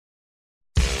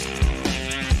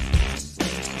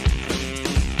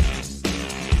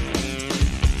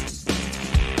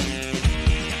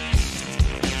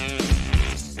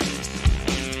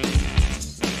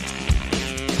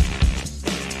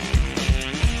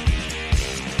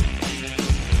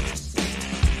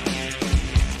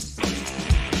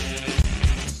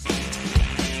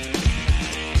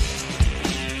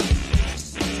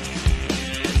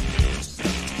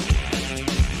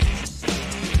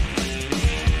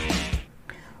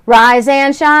Rise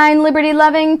and shine,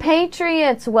 liberty-loving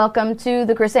patriots. Welcome to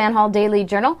the KrisAnne Hall Daily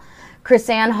Journal.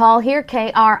 KrisAnne Hall here,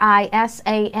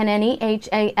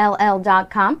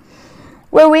 KrisAnnehall.com,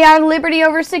 where we are liberty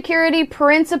over security,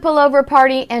 principle over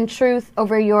party, and truth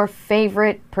over your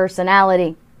favorite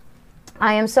personality.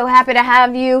 I am so happy to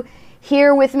have you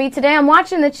here with me today. I'm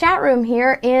watching the chat room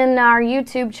here in our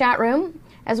YouTube chat room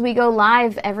as we go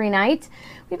live every night.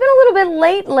 We've been a little bit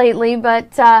late lately, but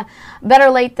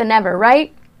better late than never,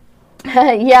 right?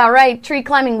 Yeah, right. Tree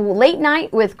climbing late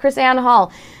night with KrisAnne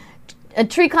Hall.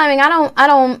 Tree climbing. I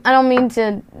don't mean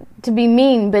to be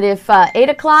mean, but if 8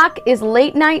 o'clock is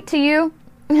late night to you,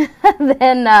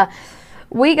 then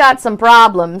we got some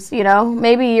problems. You know,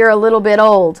 maybe you're a little bit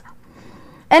old.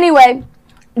 Anyway,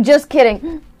 just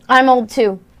kidding. I'm old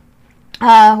too.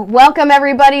 Welcome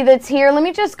everybody that's here. Let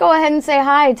me just go ahead and say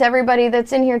hi to everybody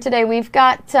that's in here today. We've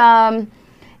got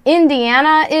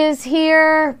Indiana is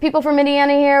here. People from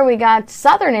Indiana here. We got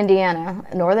Southern Indiana,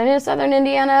 Northern and Southern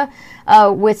Indiana,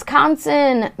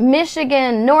 Wisconsin,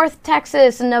 Michigan, North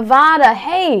Texas, Nevada.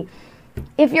 Hey,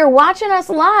 if you're watching us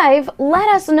live, let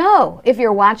us know. If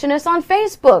you're watching us on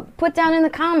Facebook, put down in the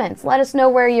comments. Let us know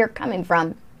where you're coming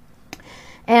from.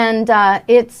 And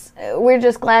we're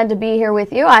just glad to be here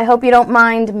with you. I hope you don't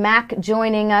mind Mac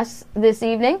joining us this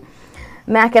evening.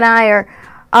 Mac and I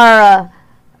are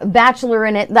bachelor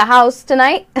in the house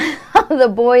tonight. The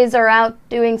boys are out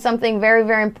doing something very,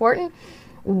 very important.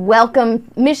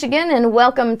 Welcome Michigan and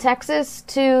welcome Texas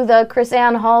to the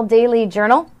KrisAnne Hall Daily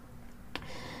Journal.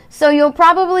 So you'll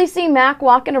probably see Mac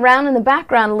walking around in the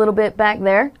background a little bit back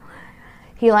there.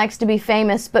 He likes to be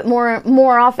famous, but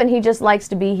more often he just likes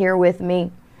to be here with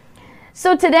me.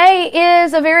 So today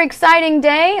is a very exciting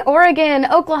day. Oregon,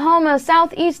 Oklahoma,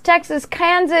 Southeast Texas,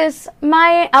 Kansas,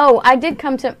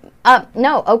 Oklahoma.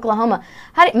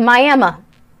 Miami.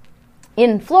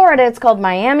 In Florida, it's called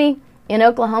Miami. In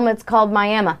Oklahoma, it's called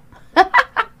Miami.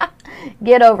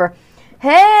 Get over.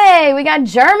 Hey, we got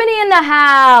Germany in the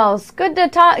house. Good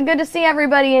to see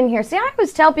everybody in here. See, I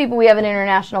always tell people we have an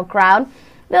international crowd.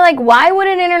 They're like, why would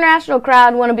an international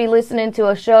crowd want to be listening to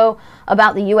a show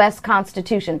about the U.S.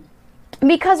 Constitution?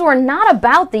 Because we're not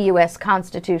about the U.S.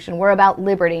 Constitution. We're about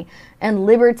liberty, and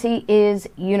liberty is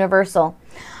universal.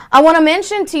 I want to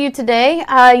mention to you today,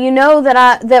 you know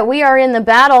that we are in the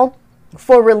battle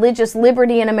for religious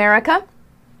liberty in America,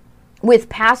 with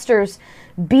pastors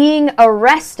being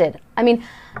arrested. I mean,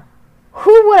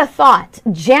 who would have thought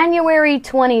January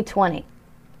 2020,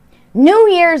 New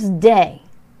Year's Day,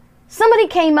 somebody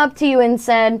came up to you and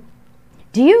said,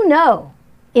 do you know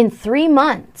in 3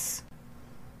 months,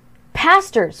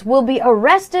 pastors will be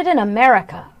arrested in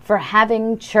America for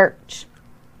having church?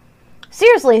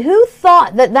 Seriously, who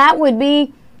thought that would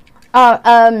be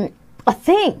a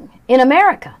thing in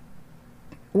America?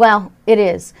 Well, it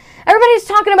is. Everybody's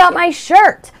talking about my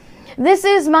shirt. This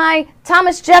is my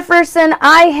Thomas Jefferson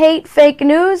I Hate Fake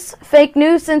News. Fake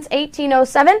news since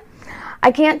 1807. I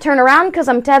can't turn around because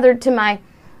I'm tethered to my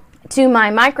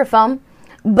microphone,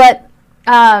 but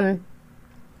I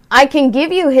can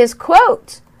give you his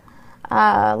quote.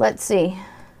 Let's see.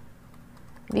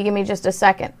 If you give me just a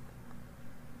second.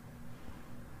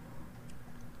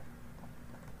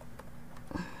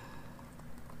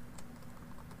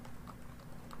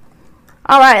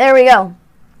 All right, there we go.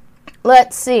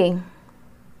 Let's see.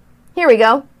 Here we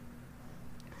go.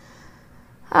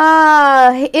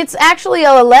 It's actually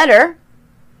a letter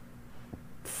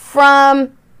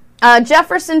from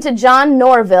Jefferson to John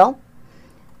Norville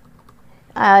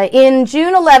in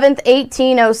June 11th,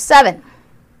 1807.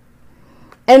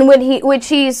 And which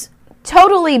he's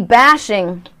totally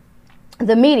bashing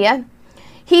the media.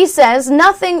 He says,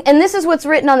 nothing, and this is what's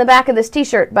written on the back of this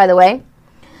t-shirt, by the way.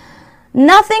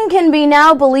 Nothing can be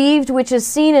now believed which is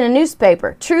seen in a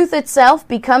newspaper. Truth itself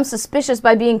becomes suspicious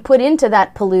by being put into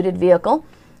that polluted vehicle.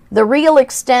 The real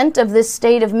extent of this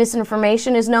state of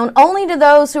misinformation is known only to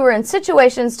those who are in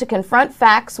situations to confront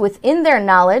facts within their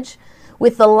knowledge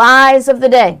with the lies of the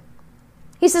day.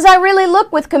 He says, I really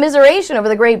look with commiseration over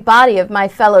the great body of my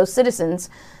fellow citizens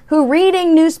who,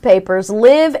 reading newspapers,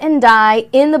 live and die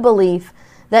in the belief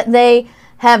that they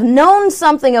have known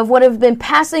something of what have been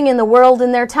passing in the world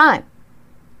in their time.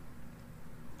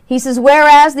 He says,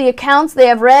 whereas the accounts they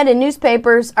have read in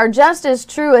newspapers are just as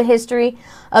true a history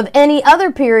of any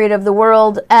other period of the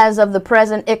world as of the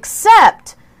present,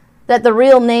 except that the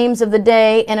real names of the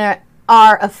day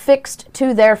are affixed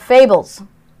to their fables.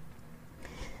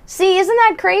 See, isn't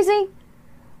that crazy?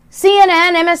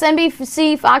 CNN,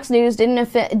 MSNBC, Fox News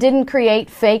didn't create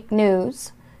fake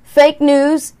news. Fake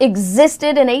news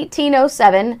existed in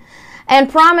 1807,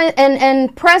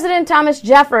 and President Thomas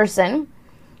Jefferson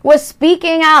was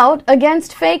speaking out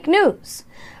against fake news.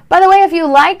 By the way, if you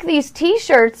like these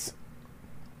t-shirts,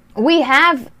 we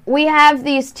have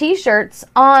these t-shirts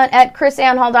on at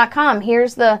chrisannehall.com.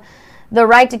 Here's the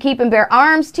Right to Keep and Bear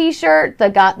Arms t-shirt, the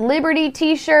Got Liberty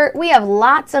t-shirt. We have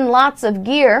lots and lots of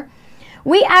gear.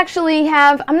 We actually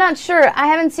have, I'm not sure, I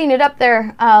haven't seen it up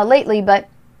there lately, but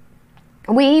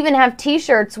we even have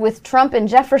t-shirts with Trump and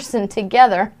Jefferson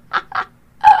together.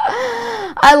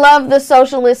 I love the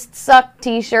Socialists Suck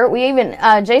t-shirt. We even,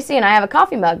 JC and I have a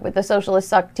coffee mug with the Socialists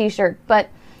Suck t-shirt. But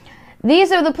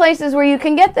these are the places where you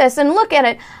can get this. And look at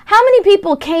it. How many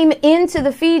people came into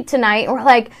the feed tonight and were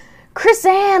like,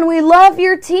 Chris-Ann, we love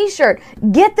your t-shirt.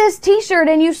 Get this t-shirt,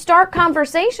 and you start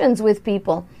conversations with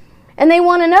people. And they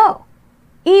want to know.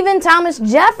 Even Thomas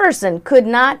Jefferson could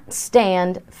not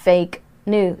stand fake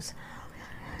news.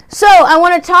 So I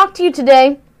want to talk to you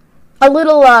today a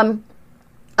little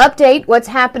update what's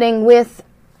happening with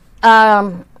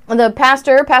the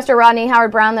Pastor Rodney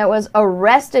Howard-Browne, that was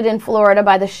arrested in Florida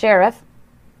by the sheriff,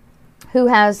 who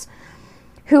has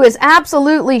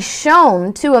absolutely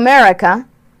shown to America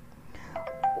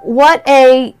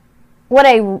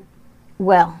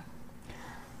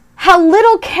how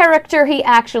little character he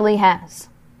actually has.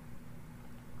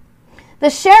 The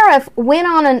sheriff went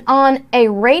on a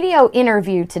radio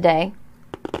interview today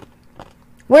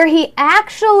where he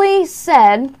actually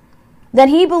said that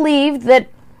he believed that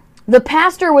the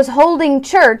pastor was holding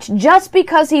church just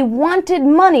because he wanted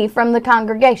money from the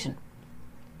congregation.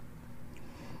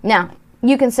 Now,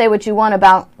 you can say what you want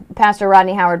about Pastor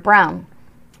Rodney Howard-Browne,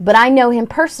 but I know him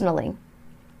personally,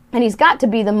 and he's got to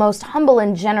be the most humble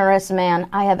and generous man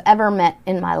I have ever met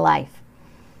in my life.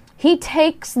 He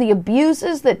takes the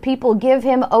abuses that people give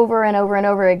him over and over and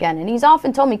over again, and he's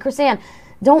often told me, Chris-Ann,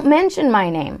 don't mention my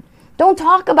name. Don't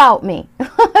talk about me,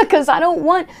 because I don't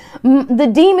want the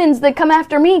demons that come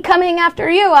after me coming after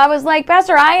you. I was like,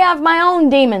 Pastor, I have my own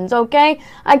demons, okay?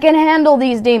 I can handle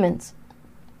these demons.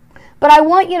 But I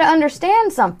want you to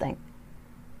understand something.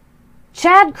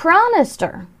 Chad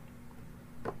Chronister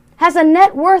has a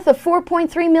net worth of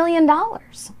 $4.3 million.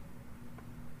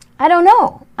 I don't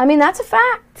know. I mean, that's a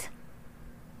fact.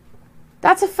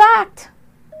 That's a fact.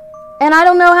 And I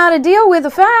don't know how to deal with the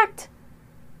fact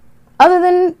other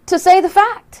than to say the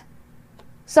fact.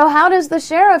 So how does the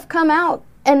sheriff come out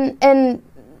and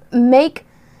make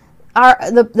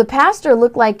the pastor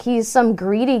look like he's some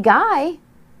greedy guy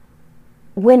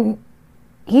when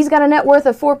he's got a net worth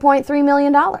of $4.3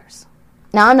 million?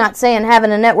 Now, I'm not saying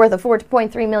having a net worth of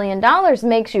 $4.3 million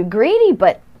makes you greedy,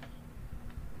 but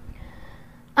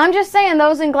I'm just saying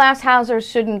those in glass houses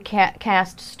shouldn't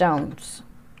cast stones.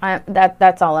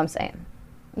 That's all I'm saying.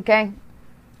 Okay?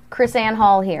 Chris-Ann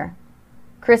Hall here.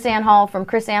 Chris-Ann Hall from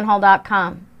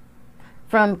chrisannehall.com.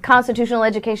 From Constitutional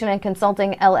Education and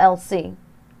Consulting, LLC.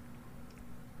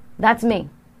 That's me.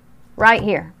 Right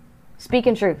here.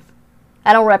 Speaking truth.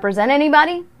 I don't represent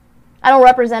anybody. I don't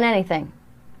represent anything.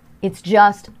 It's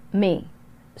just me.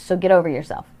 So get over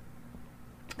yourself.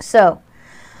 So,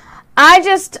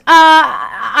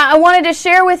 I wanted to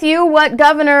share with you what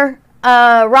Governor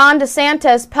Ron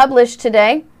DeSantis published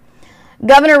today.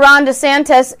 Governor Ron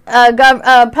DeSantis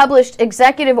published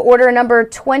Executive Order number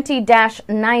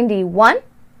 20-91.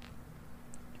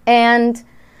 And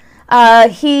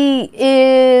he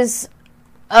is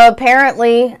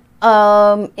apparently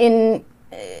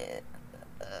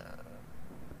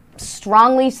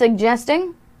strongly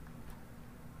suggesting,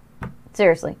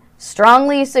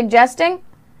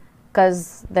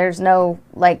 because there's no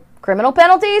criminal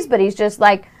penalties, but he's just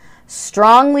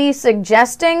strongly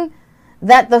suggesting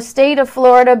that the state of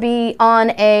Florida be on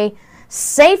a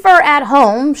safer at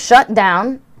home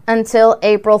shutdown until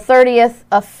April 30th,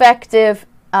 effective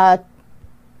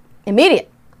immediate.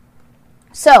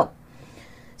 So,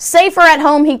 safer at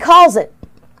home, he calls it.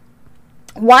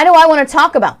 Why do I want to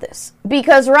talk about this?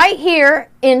 Because right here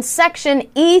in section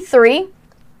E3,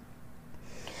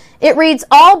 it reads,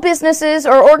 all businesses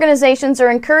or organizations are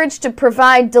encouraged to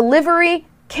provide delivery,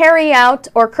 carry out,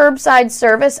 or curbside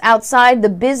service outside the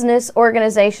business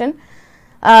organization.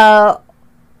 Oh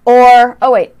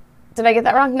wait, did I get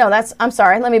that wrong? No, I'm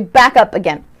sorry. Let me back up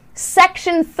again.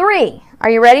 Section 3, are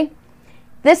you ready?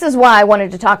 This is why I wanted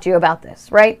to talk to you about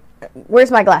this, right?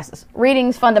 Where's my glasses?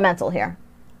 Reading's fundamental here.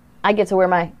 I get to wear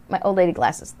my old lady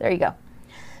glasses. There you go.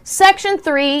 Section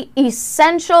 3,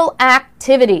 essential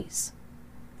activities.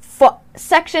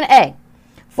 Section A,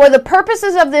 for the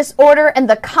purposes of this order and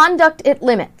the conduct it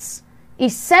limits,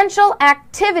 essential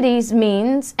activities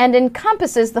means and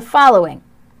encompasses the following: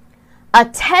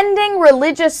 attending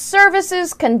religious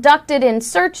services conducted in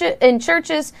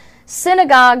churches,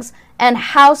 synagogues, and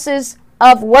houses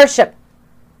of worship.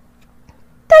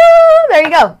 there you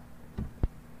go.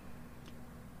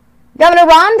 Governor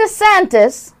Ron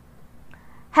DeSantis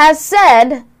has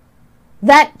said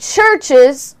that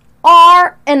churches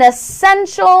are an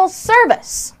essential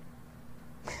service.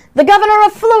 The governor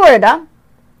of Florida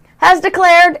has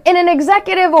declared in an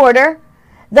executive order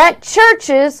that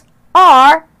churches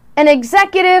are an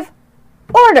executive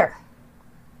order.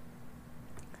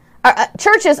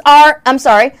 Churches are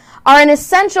an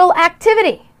essential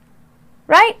activity,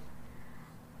 right?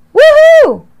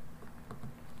 Woohoo!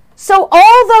 So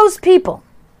all those people,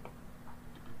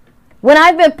 when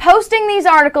I've been posting these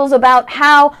articles about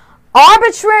how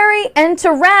arbitrary and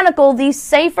tyrannical these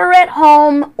safer at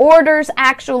home orders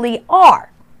actually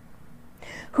are,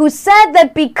 who said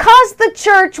that because the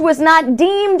church was not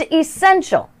deemed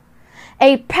essential,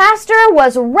 a pastor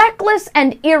was reckless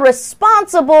and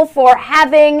irresponsible for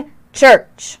having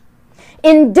church,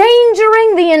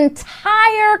 endangering the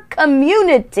entire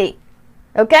community.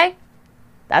 Okay?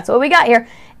 That's what we got here.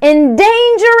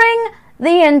 Endangering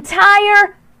the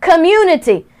entire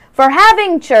community for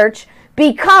having church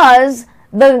because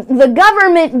the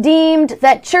government deemed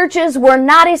that churches were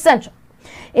not essential.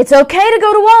 It's okay to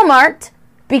go to Walmart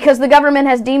because the government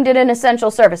has deemed it an essential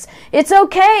service. It's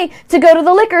okay to go to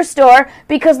the liquor store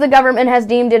because the government has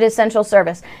deemed it essential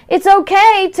service. It's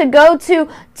okay to go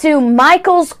to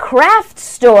Michael's craft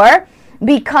store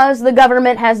because the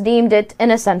government has deemed it an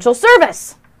essential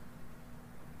service.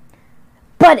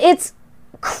 But it's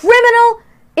criminal,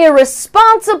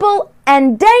 irresponsible,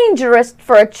 and dangerous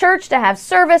for a church to have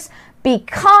service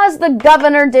because the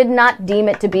governor did not deem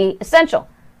it to be essential.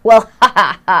 Well,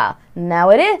 now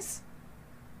it is.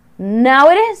 Now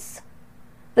it is.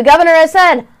 The governor has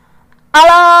said,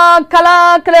 "Allah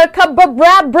kala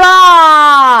kala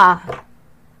bra."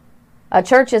 A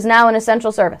church is now an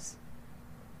essential service.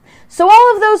 So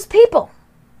all of those people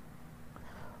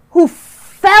who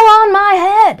fell on my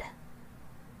head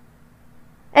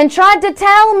and tried to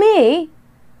tell me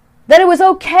that it was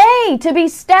okay to be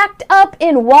stacked up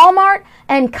in Walmart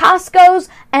and Costco's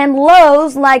and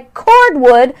Lowe's like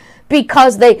cordwood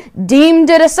because they deemed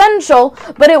it essential,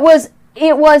 but it was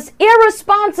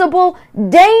irresponsible,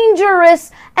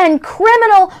 dangerous, and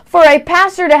criminal for a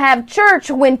pastor to have church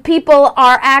when people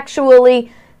are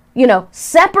actually,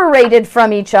 separated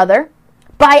from each other,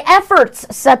 by efforts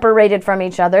separated from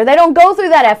each other. They don't go through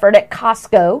that effort at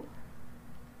Costco,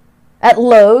 at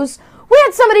Lowe's. We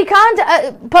had somebody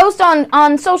post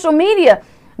on social media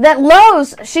that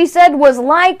Lowe's, she said, was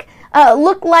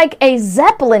looked like a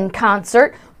Zeppelin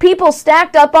concert. People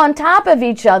stacked up on top of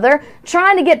each other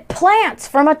trying to get plants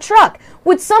from a truck.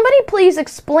 Would somebody please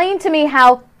explain to me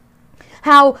how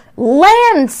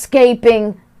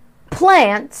landscaping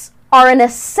plants are an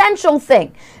essential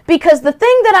thing? Because the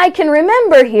thing that I can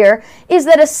remember here is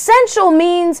that essential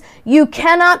means you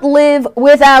cannot live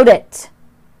without it.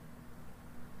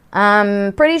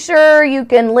 I'm pretty sure you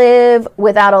can live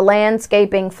without a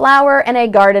landscaping flower and a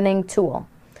gardening tool.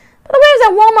 By the way, I was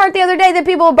at Walmart the other day that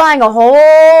people were buying a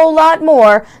whole lot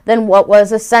more than what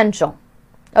was essential.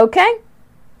 Okay?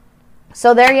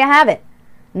 So there you have it.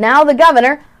 Now the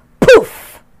governor,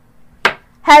 poof,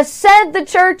 has said the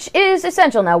church is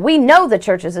essential. Now, we know the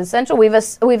church is essential.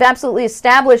 We've absolutely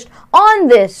established on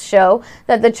this show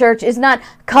that the church is not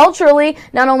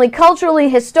only culturally,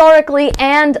 historically,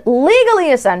 and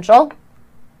legally essential,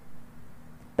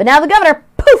 but now the governor,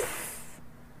 poof,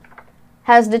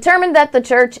 has determined that the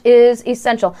church is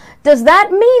essential. Does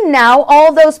that mean now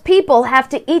all those people have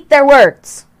to eat their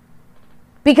words?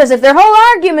 Because if their whole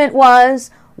argument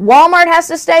was Walmart has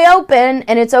to stay open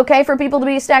and it's okay for people to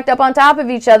be stacked up on top of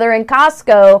each other in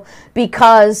Costco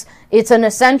because it's an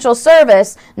essential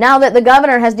service, now that the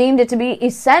governor has deemed it to be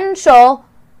essential,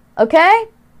 okay?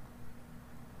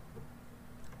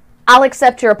 I'll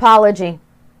accept your apology.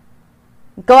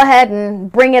 Go ahead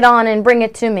and bring it on and bring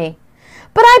it to me.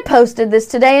 But I posted this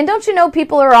today, and don't you know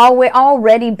people are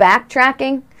already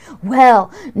backtracking? Well,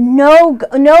 no,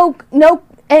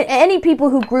 any people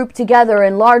who group together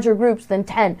in larger groups than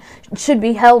 10 should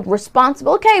be held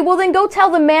responsible. Okay, well then go tell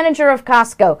the manager of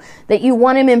Costco that you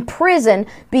want him in prison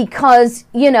because,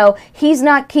 he's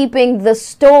not keeping the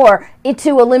store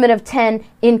to a limit of 10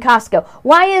 in Costco.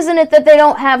 Why isn't it that they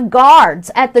don't have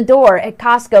guards at the door at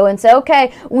Costco and say,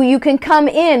 okay, well, you can come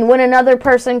in when another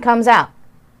person comes out?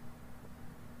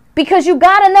 Because you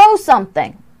got to know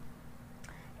something.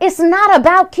 It's not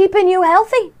about keeping you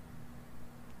healthy.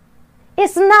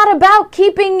 It's not about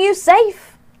keeping you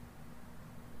safe.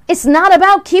 It's not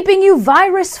about keeping you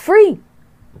virus-free.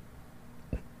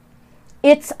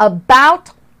 It's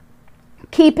about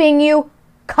keeping you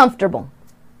comfortable.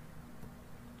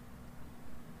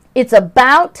 It's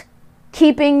about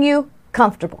keeping you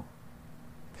comfortable.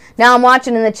 Now I'm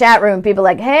watching in the chat room, people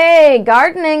like, hey,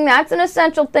 gardening, that's an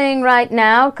essential thing right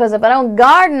now, because if I don't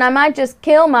garden, I might just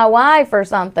kill my wife or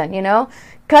something,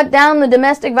 Cut down the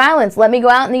domestic violence. Let me go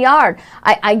out in the yard.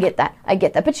 I get that.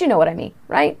 But you know what I mean,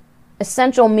 right?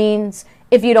 Essential means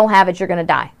if you don't have it, you're going to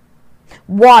die.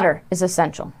 Water is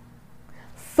essential.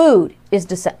 Food is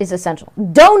essential.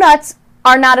 Donuts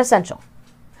are not essential.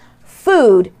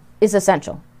 Food is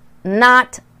essential,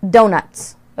 not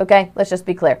donuts. Okay, let's just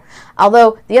be clear.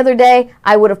 Although the other day,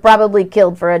 I would have probably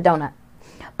killed for a donut.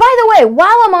 By the way,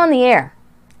 while I'm on the air,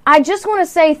 I just want to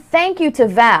say thank you to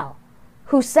Val,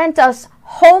 who sent us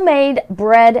homemade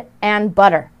bread and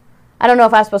butter. I don't know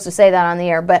if I was supposed to say that on the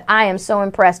air, but I am so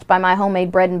impressed by my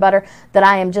homemade bread and butter that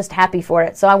I am just happy for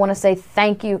it. So I want to say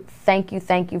thank you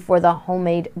for the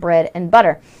homemade bread and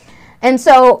butter. And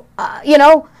so,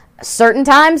 certain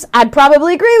times I'd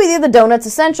probably agree with you, the donut's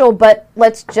essential, but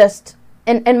let's just...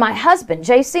 And my husband,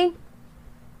 JC,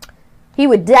 he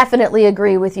would definitely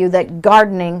agree with you that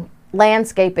gardening,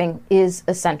 landscaping is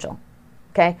essential,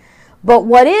 okay? But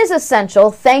what is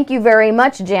essential, thank you very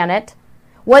much, Janet,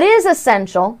 what is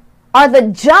essential are the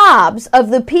jobs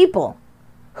of the people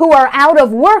who are out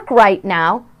of work right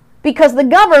now because the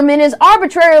government is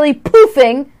arbitrarily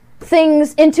poofing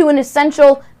things into an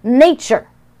essential nature,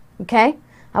 okay?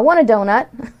 I want a donut.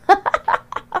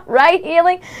 Right,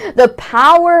 Healing? The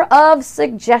power of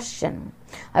suggestion.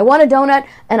 I want a donut,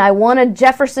 and I want a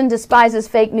Jefferson Despises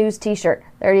Fake News t-shirt.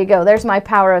 There you go. There's my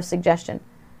power of suggestion.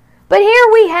 But here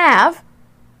we have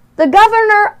the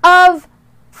governor of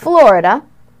Florida,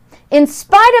 in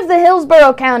spite of the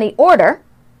Hillsborough County order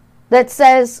that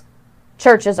says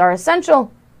churches are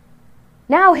essential.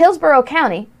 Now Hillsborough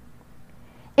County,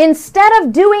 instead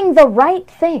of doing the right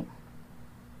thing,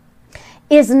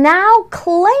 is now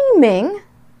claiming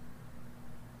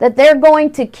that they're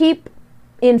going to keep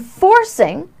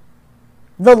enforcing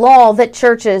the law that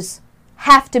churches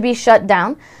have to be shut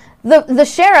down. The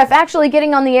sheriff actually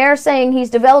getting on the air saying he's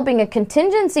developing a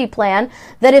contingency plan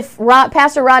that if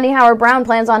Pastor Rodney Howard-Browne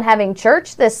plans on having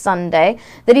church this Sunday,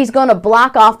 that he's going to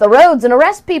block off the roads and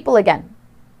arrest people again.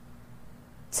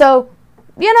 So,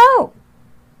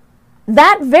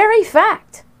 that very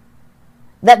fact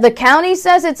that the county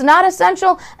says it's not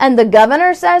essential and the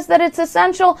governor says that it's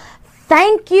essential.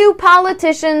 Thank you,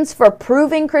 politicians, for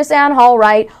proving KrisAnne Hall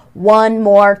right one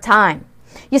more time.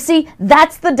 You see,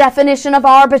 that's the definition of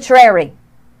arbitrary.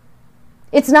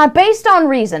 It's not based on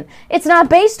reason. It's not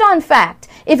based on fact.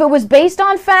 If it was based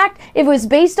on fact, if it was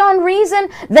based on reason,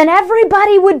 then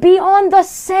everybody would be on the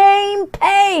same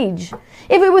page.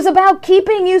 If it was about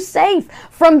keeping you safe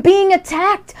from being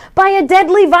attacked by a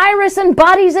deadly virus and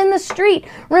bodies in the street.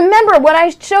 Remember what I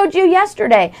showed you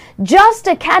yesterday. Just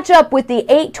to catch up with the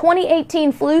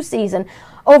 2018 flu season,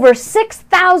 over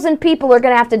 6,000 people are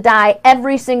going to have to die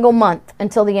every single month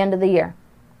until the end of the year.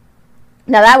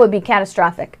 Now that would be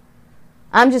catastrophic.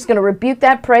 I'm just going to rebuke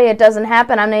that, pray it doesn't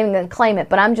happen. I'm not even going to claim it,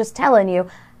 but I'm just telling you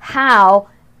how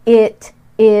it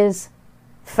is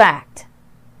fact.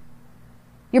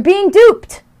 You're being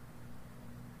duped.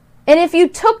 And if you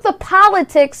took the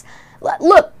politics,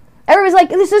 look, everybody's like,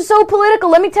 this is so political.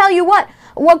 Let me tell you what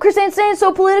KrisAnne's saying is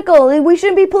so political. We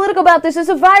shouldn't be political about this. It's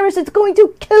a virus. It's going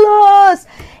to kill us.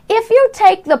 If you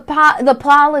take the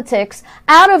politics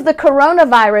out of the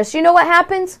coronavirus, you know what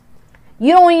happens?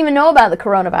 You don't even know about the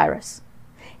coronavirus.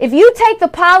 If you take the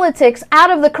politics out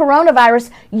of the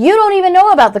coronavirus, you don't even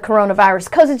know about the coronavirus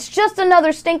because it's just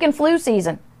another stinking flu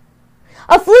season.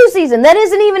 A flu season that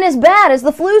isn't even as bad as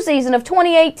the flu season of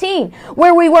 2018,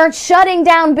 where we weren't shutting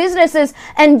down businesses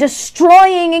and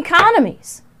destroying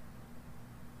economies.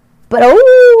 But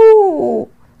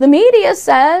the media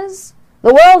says,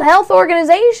 the World Health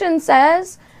Organization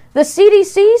says, the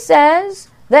CDC says,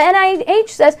 the NIH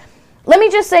says. Let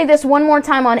me just say this one more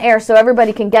time on air so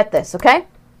everybody can get this, okay?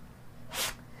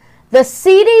 The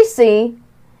CDC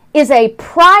is a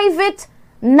private,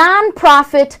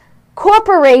 nonprofit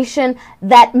corporation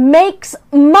that makes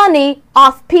money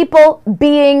off people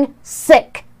being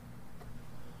sick.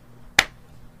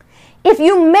 If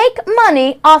you make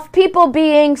money off people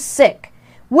being sick,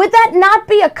 would that not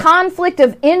be a conflict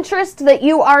of interest that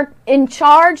you are in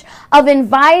charge of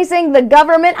advising the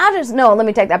government? Let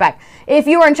me take that back. If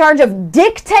you are in charge of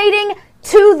dictating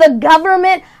to the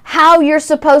government how you're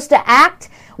supposed to act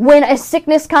when a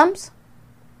sickness comes?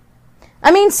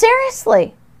 I mean,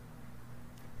 seriously.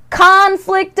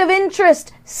 Conflict of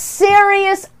interest,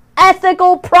 serious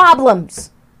ethical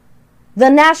problems. The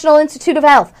National Institute of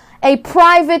Health, a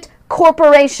private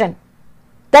corporation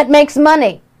that makes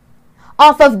money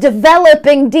off of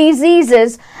developing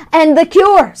diseases and the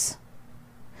cures.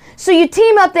 So you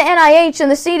team up the NIH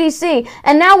and the CDC,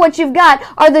 and now what you've got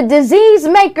are the disease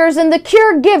makers and the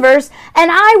cure givers. And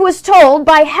I was told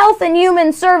by Health and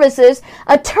Human Services,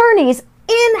 attorneys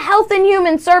in Health and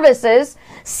Human Services,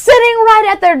 sitting right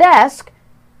at their desk,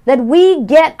 that we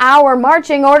get our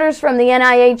marching orders from the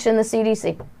NIH and the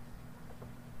CDC.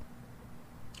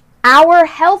 Our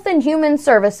Health and Human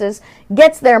Services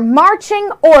gets their marching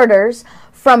orders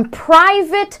from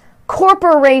private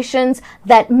corporations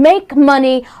that make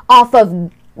money off of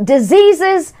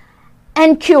diseases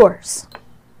and cures.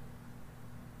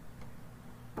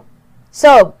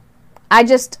 So, I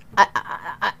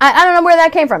don't know where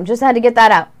that came from. Just had to get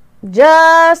that out.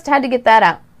 Just had to get that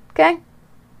out. Okay?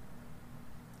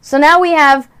 So now we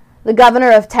have the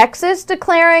governor of Texas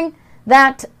declaring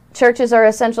that churches are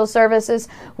essential services.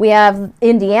 We have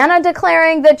Indiana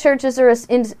declaring that churches are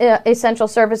essential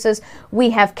services.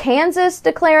 We have Kansas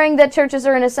declaring that churches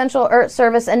are an essential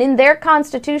service. And in their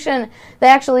constitution, they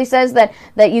actually says that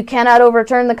you cannot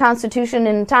overturn the Constitution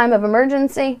in time of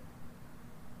emergency.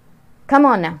 Come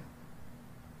on now.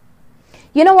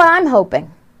 You know what I'm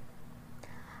hoping?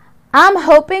 I'm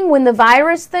hoping when the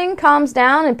virus thing calms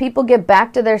down and people get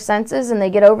back to their senses and they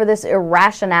get over this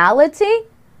irrationality.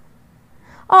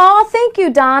 Oh, thank you,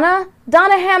 Donna.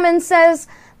 Donna Hammond says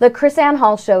the Chris Ann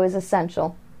Hall Show is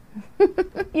essential.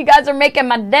 You guys are making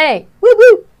my day. Woo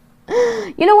woo.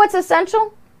 You know what's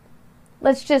essential?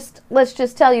 Let's just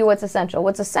tell you what's essential.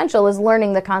 What's essential is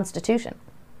learning the Constitution.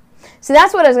 See,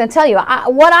 that's what I was going to tell you.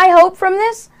 What I hope from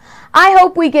this, I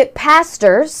hope we get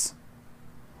pastors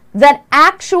that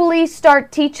actually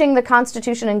start teaching the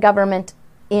Constitution and government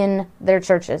in their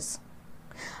churches.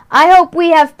 I hope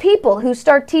we have people who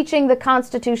start teaching the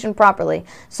Constitution properly.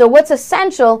 So what's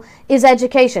essential is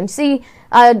education. See,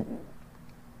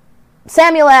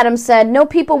 Samuel Adams said, "No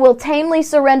people will tamely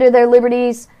surrender their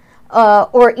liberties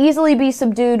or easily be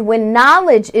subdued when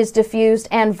knowledge is diffused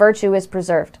and virtue is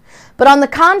preserved. But on the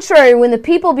contrary, when the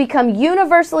people become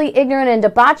universally ignorant and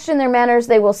debauched in their manners,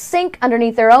 they will sink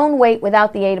underneath their own weight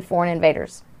without the aid of foreign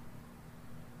invaders."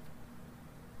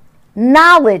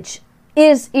 Knowledge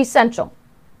is essential.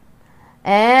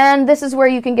 And this is where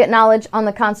you can get knowledge on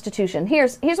the Constitution.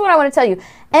 Here's what I want to tell you.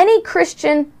 Any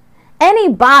Christian,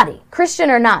 anybody,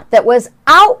 Christian or not, that was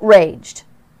outraged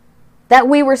that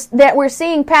we're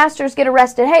seeing pastors get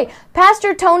arrested. Hey,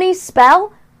 Pastor Tony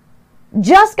Spell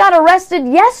just got arrested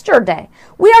yesterday.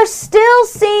 We are still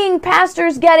seeing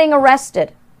pastors getting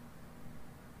arrested.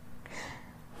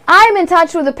 I'm in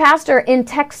touch with a pastor in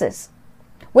Texas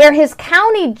where his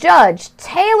county judge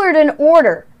tailored an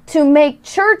order to make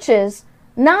churches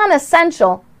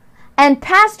non-essential and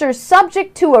pastors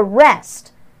subject to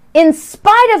arrest in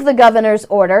spite of the governor's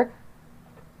order.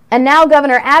 And now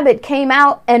Governor Abbott came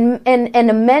out and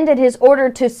amended his order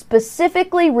to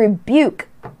specifically rebuke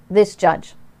this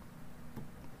judge.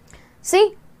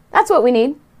 See, that's what we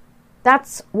need.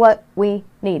 That's what we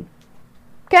need.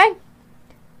 Okay?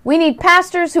 We need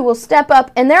pastors who will step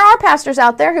up, and there are pastors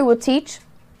out there who will teach,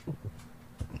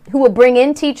 who will bring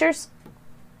in teachers.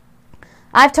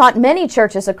 I've taught many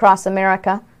churches across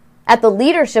America at the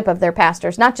leadership of their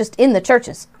pastors, not just in the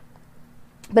churches,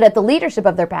 but at the leadership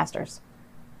of their pastors.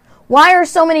 Why are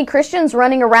so many Christians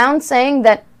running around saying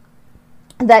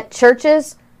that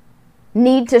churches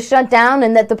need to shut down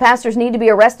and that the pastors need to be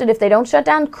arrested if they don't shut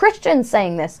down? Christians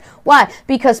saying this. Why?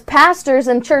 Because pastors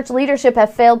and church leadership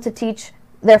have failed to teach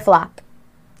their flock.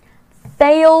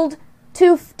 Failed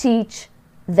to teach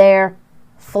their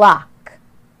flock.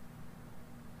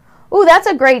 Ooh, that's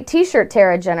a great t-shirt,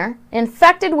 Tara Jenner.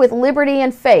 Infected with liberty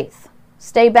and faith.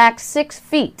 Stay back 6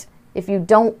 feet if you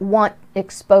don't want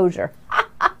exposure.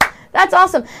 That's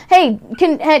awesome. Hey,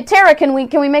 Tara, can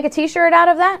we make a t-shirt out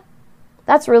of that?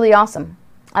 That's really awesome.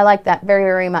 I like that very,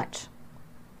 very much.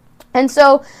 And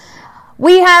so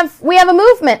we have a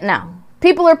movement now.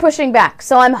 People are pushing back.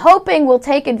 So I'm hoping we'll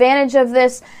take advantage of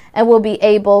this and we'll be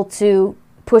able to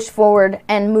push forward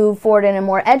and move forward in a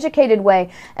more educated way.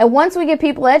 And once we get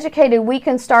people educated, we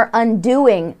can start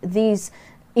undoing these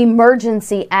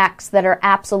emergency acts that are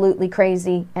absolutely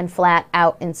crazy and flat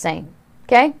out insane.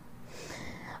 Okay?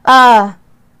 I'm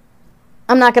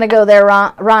not going to go there,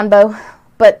 Ronbo.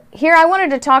 But here I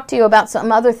wanted to talk to you about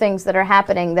some other things that are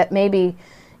happening that maybe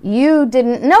you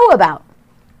didn't know about.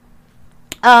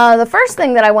 The first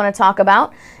thing that I want to talk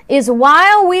about is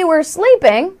while we were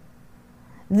sleeping,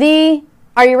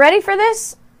 are you ready for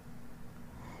this?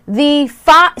 The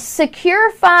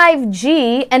Secure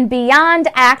 5G and Beyond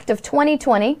Act of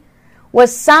 2020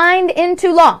 was signed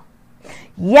into law.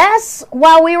 Yes,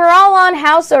 while we were all on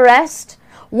house arrest,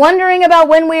 wondering about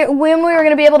when we were going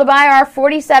to be able to buy our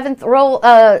 47th roll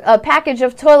package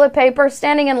of toilet paper,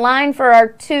 standing in line for our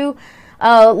 2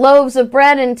 loaves of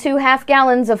bread and 2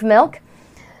 half-gallons of milk.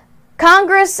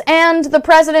 Congress and the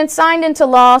President signed into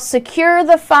law Secure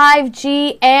the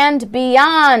 5G and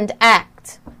Beyond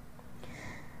Act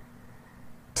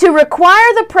to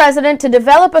require the President to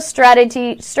develop a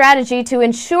strategy to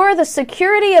ensure the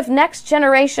security of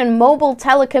next-generation mobile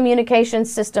telecommunications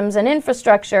systems and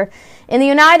infrastructure in the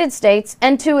United States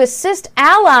and to assist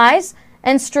allies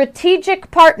and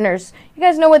strategic partners. You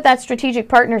guys know what that strategic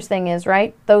partners thing is,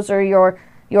 right? Those are your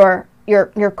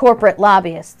corporate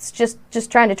lobbyists.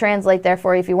 Just trying to translate there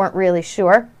for you if you weren't really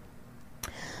sure.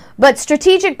 But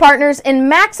strategic partners in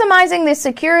maximizing the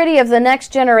security of the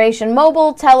next generation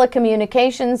mobile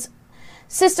telecommunications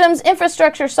systems,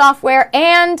 infrastructure, software,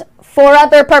 and for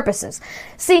other purposes.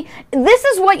 See, this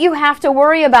is what you have to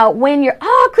worry about when you're,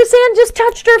 KrisAnne just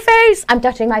touched her face. I'm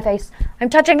touching my face. I'm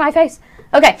touching my face.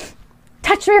 Okay,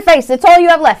 touch your face. It's all you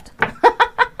have left.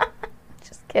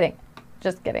 Just kidding.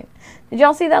 Just kidding. Did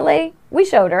y'all see that lady? We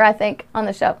showed her, I think, on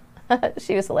the show.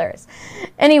 She was hilarious.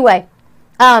 Anyway,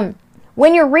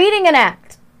 when you're reading an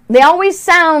act, they always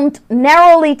sound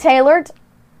narrowly tailored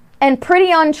and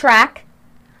pretty on track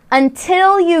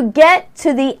until you get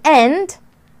to the end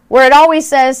where it always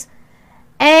says,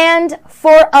 and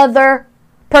for other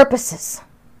purposes.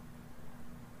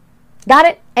 Got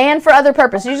it? And for other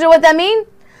purposes. You know what that means?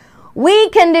 We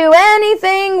can do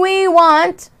anything we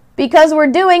want because we're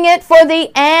doing it for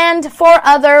the and for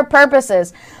other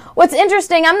purposes. What's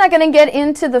interesting, I'm not going to get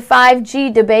into the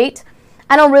 5G debate.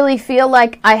 I don't really feel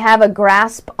like I have a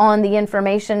grasp on the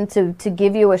information to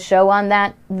give you a show on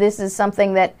that. This is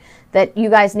something that you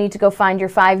guys need to go find your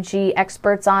 5G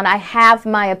experts on. I have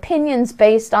my opinions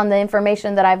based on the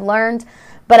information that I've learned,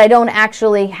 but I don't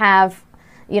actually have,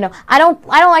 I don't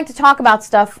like to talk about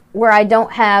stuff where I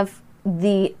don't have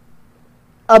the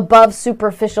above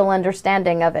superficial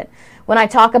understanding of it. When I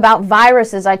talk about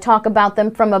viruses, I talk about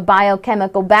them from a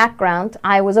biochemical background.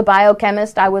 I was a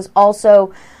biochemist. I was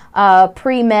also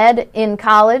pre-med in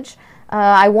college.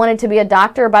 I wanted to be a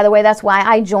doctor. By the way, that's why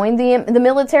I joined the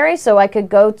military, so I could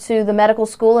go to the medical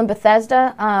school in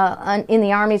Bethesda in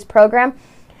the Army's program.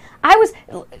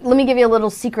 Let me give you a little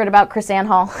secret about KrisAnne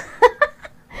Hall.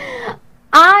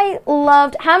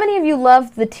 How many of you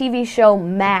loved the TV show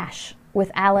MASH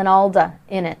with Alan Alda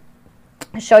in it?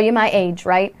 I'll show you my age,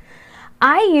 right?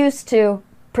 I used to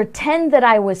pretend that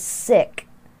I was sick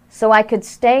so I could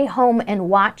stay home and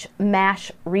watch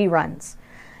MASH reruns.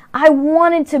 I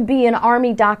wanted to be an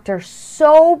Army doctor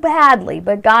so badly,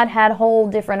 but God had a whole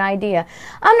different idea.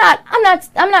 I'm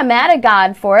not mad at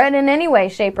God for it in any way,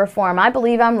 shape, or form. I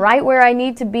believe I'm right where I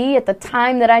need to be at the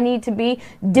time that I need to be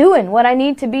doing what I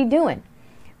need to be doing.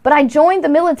 But I joined the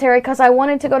military because I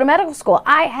wanted to go to medical school.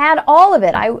 I had all of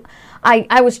it.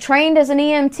 I was trained as an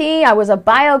EMT. I was a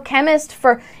biochemist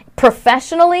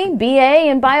professionally, BA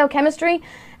in biochemistry.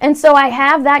 And so I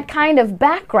have that kind of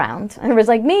background. And it was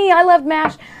like, me, I love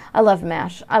MASH. I love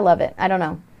MASH. I love it. I don't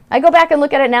know. I go back and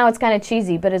look at it now, it's kind of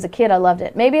cheesy, but as a kid, I loved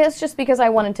it. Maybe it's just because I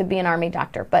wanted to be an Army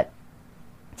doctor. But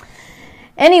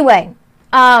anyway,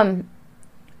 I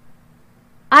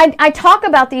talk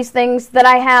about these things that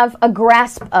I have a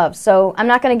grasp of. So I'm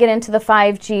not going to get into the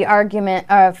 5G argument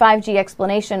or 5G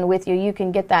explanation with you. You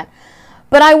can get that.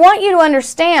 But I want you to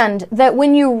understand that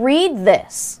when you read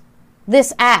this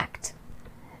act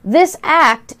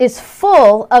is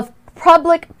full of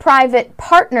public-private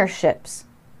partnerships,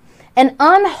 an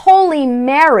unholy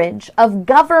marriage of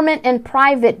government and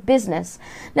private business.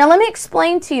 Now, let me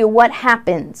explain to you what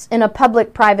happens in a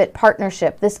public-private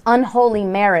partnership, this unholy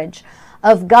marriage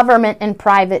of government and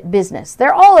private business.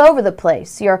 They're all over the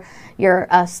place. Your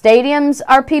stadiums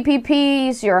are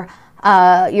PPPs,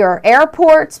 your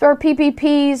airports are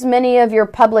PPPs, many of your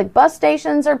public bus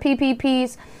stations are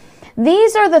PPPs.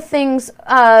 These are the things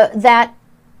that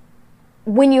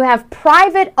when you have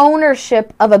private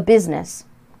ownership of a business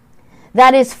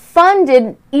that is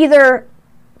funded either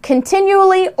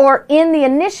continually or in the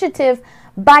initiative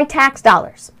by tax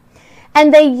dollars.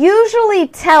 And they usually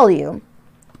tell you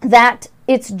that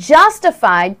it's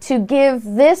justified to give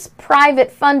this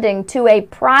private funding to a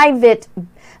private,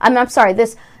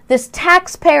 this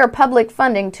taxpayer public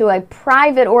funding to a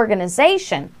private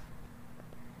organization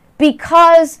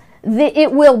because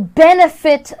it will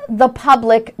benefit the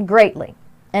public greatly.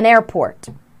 An airport,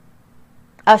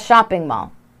 a shopping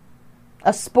mall,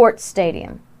 a sports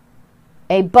stadium,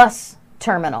 a bus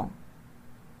terminal,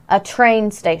 a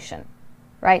train station,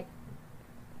 right?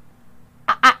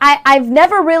 I've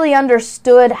never really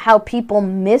understood how people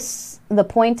miss the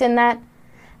point in that.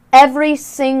 Every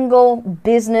single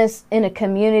business in a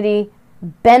community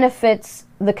benefits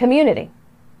the community.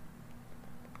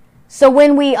 So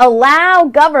when we allow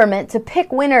government to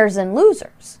pick winners and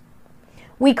losers,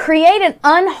 we create an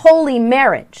unholy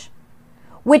marriage,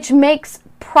 which makes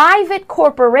private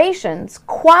corporations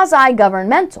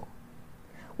quasi-governmental,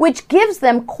 which gives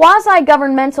them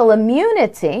quasi-governmental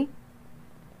immunity,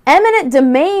 eminent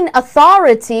domain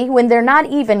authority when they're not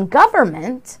even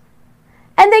government,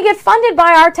 and they get funded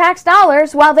by our tax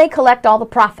dollars while they collect all the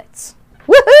profits.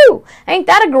 Woohoo! Ain't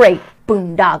that a great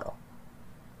boondoggle?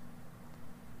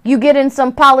 You get in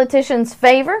some politician's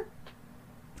favor.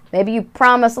 Maybe you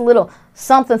promise a little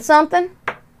something something.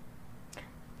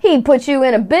 He puts you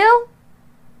in a bill,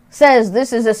 says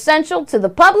this is essential to the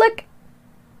public,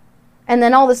 and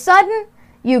then all of a sudden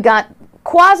you got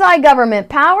quasi-government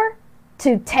power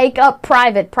to take up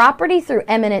private property through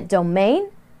eminent domain,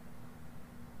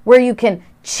 where you can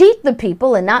cheat the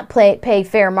people and not pay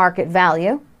fair market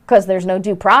value because there's no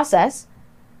due process.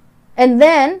 And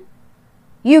then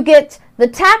you get the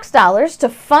tax dollars to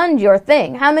fund your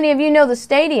thing. How many of you know the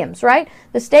stadiums, right?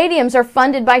 The stadiums are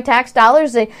funded by tax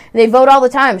dollars. They vote all the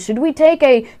time. Should we take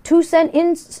a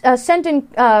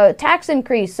 2-cent tax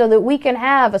increase so that we can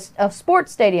have a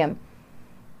sports stadium?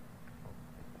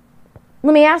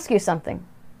 Let me ask you something.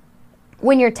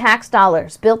 When your tax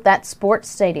dollars built that sports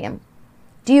stadium,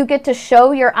 do you get to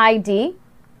show your ID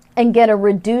and get a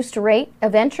reduced rate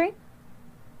of entry?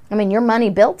 I mean, your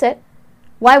money built it.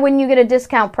 Why wouldn't you get a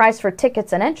discount price for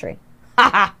tickets and entry?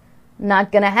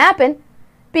 Not going to happen,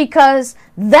 because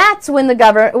that's when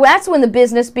the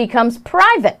business becomes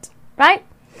private, right?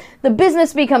 The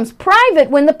business becomes private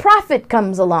when the profit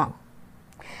comes along.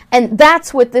 And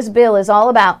that's what this bill is all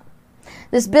about.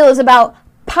 This bill is about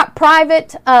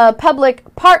private public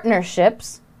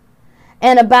partnerships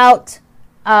and about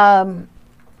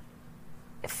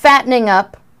fattening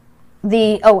up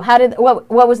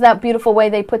what was that beautiful way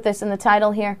they put this in the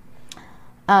title here?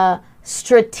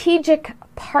 Strategic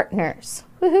partners.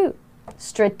 Woohoo!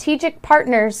 Strategic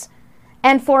partners,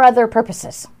 and for other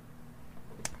purposes.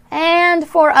 And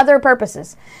for other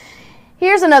purposes.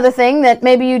 Here's another thing that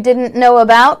maybe you didn't know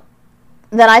about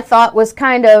that I thought was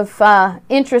kind of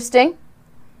interesting.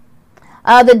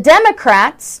 The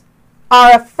Democrats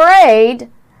are afraid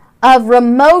of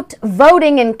remote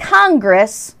voting in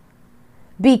Congress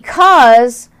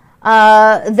because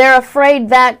they're afraid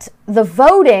that the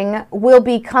voting will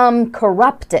become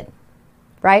corrupted,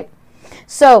 right?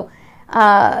 So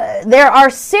there are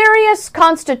serious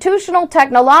constitutional,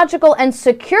 technological, and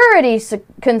security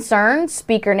concerns,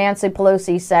 Speaker Nancy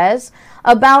Pelosi says,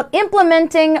 about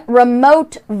implementing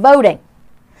remote voting.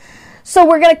 So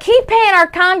we're going to keep paying our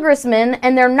congressmen,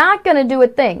 and they're not going to do a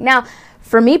thing. Now,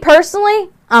 for me personally,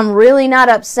 I'm really not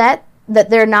upset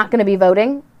that they're not going to be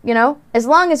voting. You know, as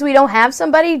long as we don't have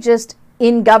somebody just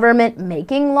in government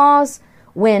making laws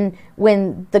when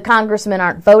the congressmen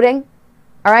aren't voting,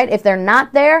 all right? If they're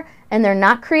not there and they're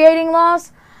not creating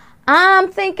laws,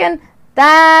 I'm thinking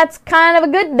that's kind of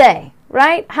a good day,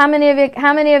 right? How many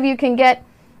of you can get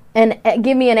and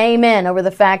give me an amen over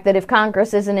the fact that if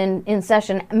Congress isn't in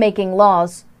session making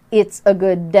laws, it's a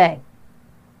good day?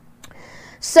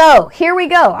 So here we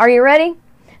go. Are you ready?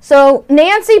 So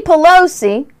Nancy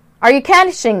Pelosi, are you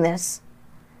catching this?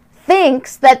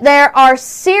 Thinks that there are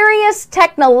serious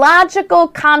technological,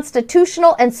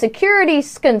 constitutional, and security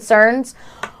concerns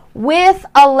with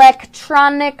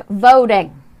electronic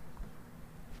voting.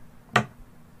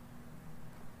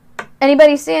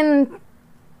 Anybody seeing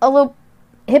a little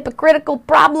hypocritical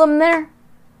problem there?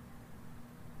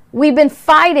 We've been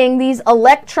fighting these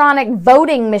electronic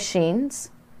voting machines,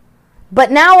 but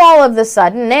now all of a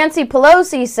sudden, Nancy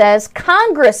Pelosi says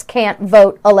Congress can't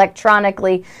vote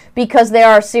electronically because there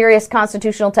are serious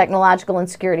constitutional, technological, and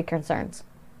security concerns.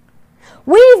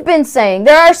 We've been saying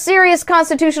there are serious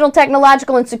constitutional,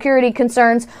 technological, and security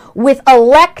concerns with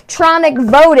electronic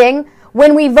voting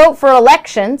when we vote for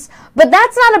elections, but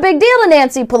that's not a big deal to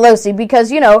Nancy Pelosi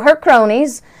because, you know, her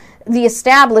cronies, the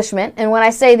establishment, and when I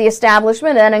say the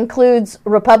establishment, that includes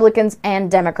Republicans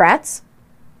and Democrats,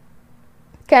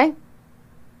 okay?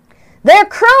 Their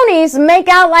cronies make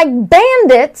out like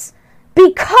bandits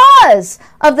because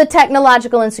of the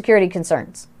technological and security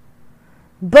concerns.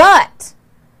 But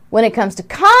when it comes to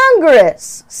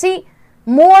Congress, see,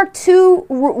 two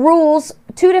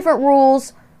different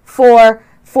rules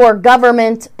for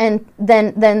government and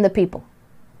than the people.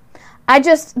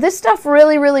 This stuff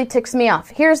really, really ticks me off.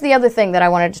 Here's the other thing that I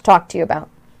wanted to talk to you about.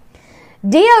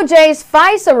 DOJ's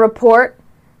FISA report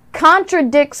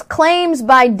contradicts claims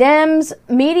by Dems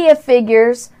media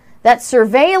figures that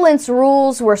surveillance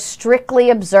rules were strictly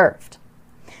observed.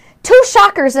 Two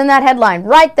shockers in that headline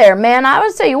right there, man. I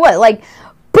would tell you what, like,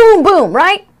 boom, boom,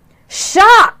 right?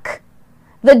 Shock.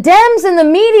 The Dems and the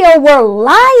media were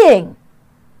lying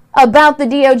about the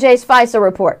DOJ's FISA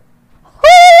report.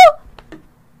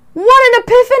 What an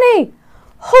epiphany.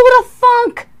 Who'd have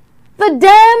thunk? The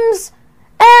Dems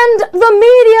and the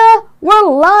media were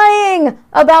lying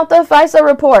about the FISA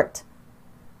report.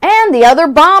 And the other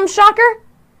bomb shocker?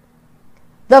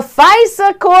 The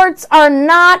FISA courts are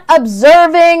not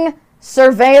observing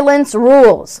surveillance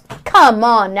rules. Come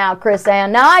on now,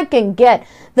 KrisAnne. Now I can get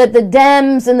that the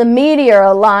Dems and the media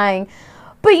are lying.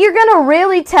 But you're going to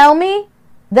really tell me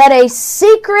that a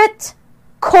secret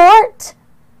court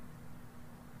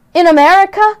in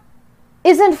America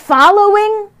isn't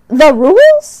following the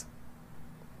rules?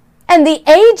 And the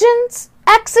agents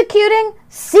executing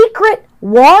secret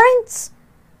warrants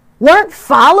weren't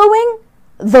following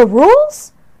the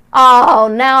rules? Oh,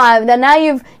 now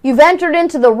you've entered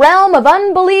into the realm of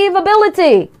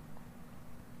unbelievability.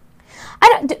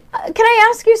 Can I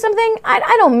ask you something?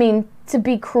 I don't mean to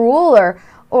be cruel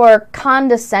or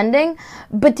condescending,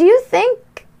 but do you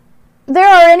think there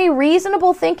are any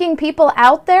reasonable thinking people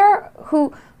out there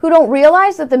who don't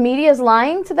realize that the media is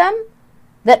lying to them?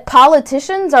 That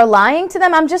politicians are lying to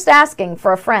them? I'm just asking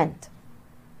for a friend.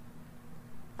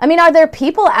 I mean, are there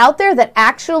people out there that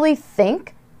actually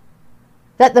think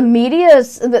that the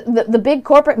media's, the big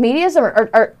corporate medias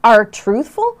are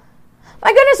truthful?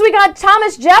 My goodness, we got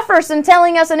Thomas Jefferson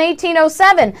telling us in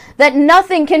 1807 that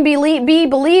nothing can be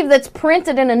believed that's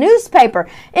printed in a newspaper.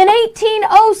 In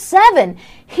 1807,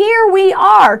 here we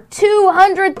are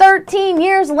 213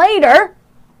 years later,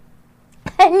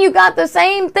 and you got the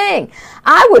same thing.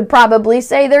 I would probably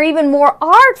say they're even more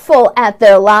artful at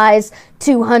their lies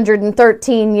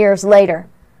 213 years later.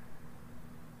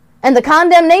 And the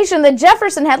condemnand that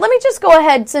Jefferson had, let me just go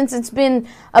ahead, since it's been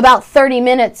about 30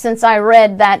 minutes since I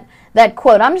read that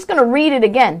quote. I'm just going to read it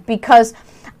again because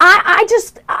I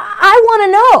want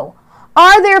to know,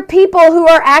 are there people who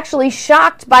are actually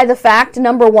shocked by the fact,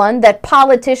 number one, that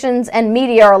politicians and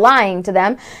media are lying to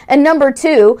them, and number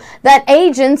two, that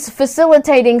agents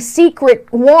facilitating secret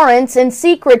warrants in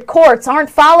secret courts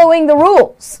aren't following the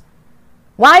rules?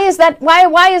 Why is that?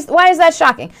 Why is that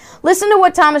shocking? Listen to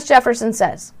what Thomas Jefferson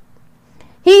says.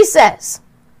 He says,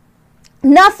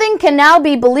 "Nothing can now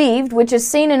be believed which is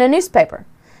seen in a newspaper.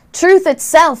 Truth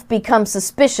itself becomes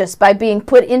suspicious by being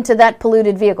put into that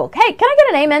polluted vehicle." Hey, can I get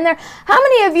an amen there? How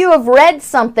many of you have read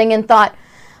something and thought,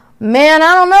 man,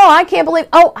 I don't know, I can't believe,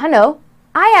 oh, I know.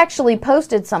 I actually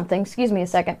posted something, excuse me a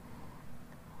second.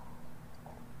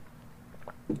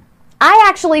 I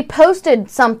actually posted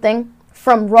something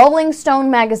from Rolling Stone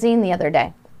magazine the other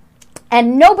day,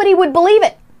 and nobody would believe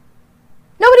it.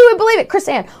 Nobody would believe it.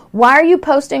 KrisAnne, why are you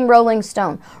posting Rolling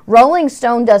Stone? Rolling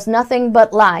Stone does nothing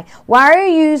but lie. Why are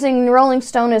you using Rolling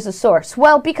Stone as a source?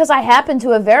 Well, because I happen to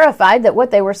have verified that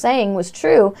what they were saying was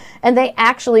true, and they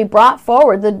actually brought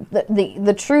forward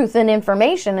the truth and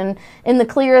information in the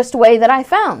clearest way that I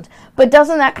found. But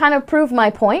doesn't that kind of prove my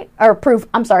point? Or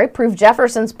prove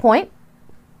Jefferson's point?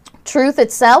 Truth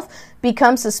itself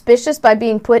becomes suspicious by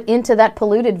being put into that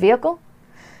polluted vehicle?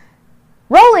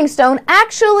 Rolling Stone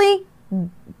actually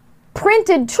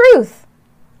printed truth,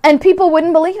 and people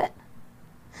wouldn't believe it.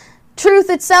 Truth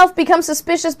itself becomes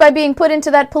suspicious by being put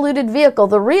into that polluted vehicle.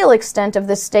 The real extent of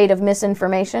this state of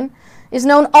misinformation is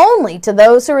known only to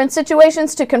those who are in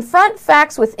situations to confront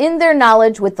facts within their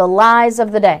knowledge with the lies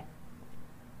of the day.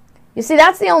 You see,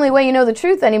 that's the only way you know the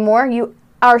truth anymore. You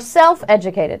are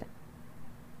self-educated.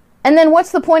 And then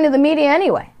what's the point of the media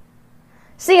anyway?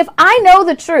 See, if I know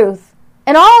the truth,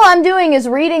 and all I'm doing is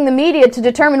reading the media to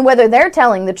determine whether they're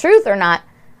telling the truth or not,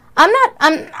 I'm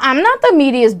not the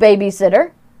media's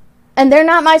babysitter, and they're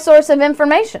not my source of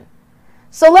information.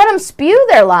 So let them spew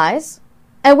their lies,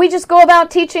 and we just go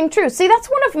about teaching truth. See, that's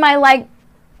one of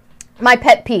my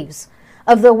pet peeves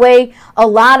of the way a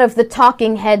lot of the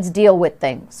talking heads deal with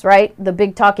things, right? The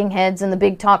big talking heads and the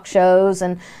big talk shows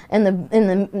and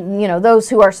the those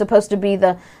who are supposed to be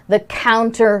the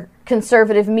counter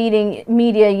conservative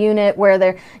media unit where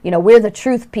they're, we're the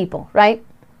truth people, right?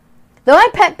 My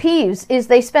pet peeves is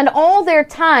they spend all their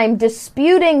time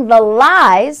disputing the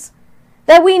lies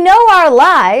that we know are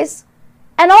lies,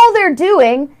 and all they're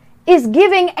doing is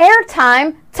giving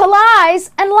airtime to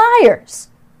lies and liars.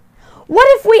 What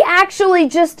if we actually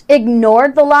just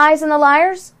ignored the lies and the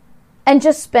liars and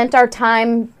just spent our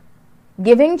time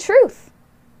giving truth?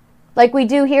 Like we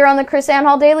do here on the KrisAnne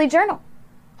Hall Daily Journal,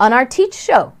 on our Teach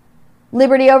Show.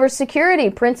 Liberty over security,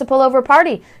 principle over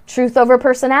party, truth over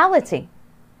personality.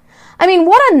 I mean,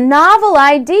 what a novel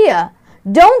idea.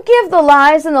 Don't give the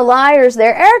lies and the liars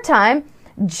their airtime.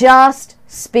 Just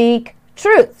speak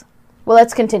truth. Well,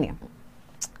 let's continue.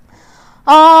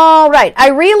 All right. I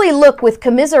really look with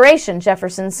commiseration,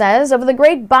 Jefferson says, over the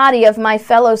great body of my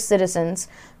fellow citizens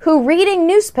who, reading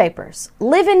newspapers,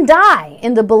 live and die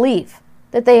in the belief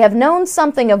that they have known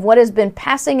something of what has been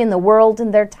passing in the world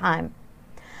in their time.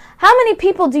 How many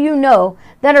people do you know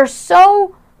that are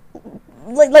so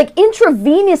like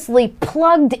intravenously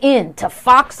plugged in to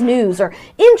Fox News or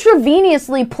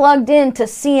intravenously plugged in to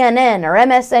CNN or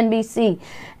MSNBC,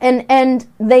 and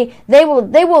they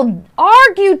will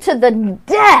argue to the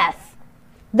death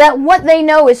that what they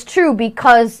know is true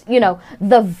because, you know,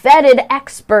 the vetted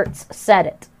experts said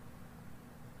it.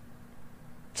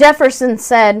 Jefferson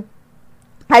said,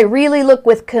 I really look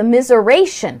with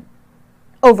commiseration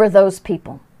over those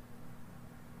people.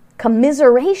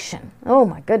 Commiseration. Oh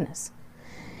my goodness.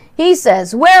 He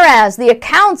says, whereas the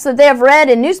accounts that they have read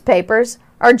in newspapers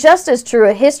are just as true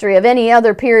a history of any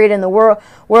other period in the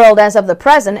world as of the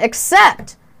present,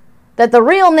 except that the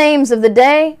real names of the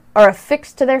day are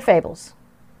affixed to their fables.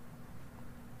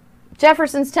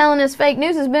 Jefferson's telling us fake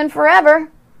news has been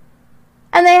forever,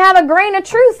 and they have a grain of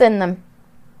truth in them.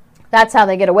 That's how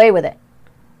they get away with it.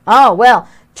 Oh, well,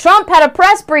 Trump had a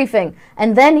press briefing,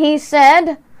 and then he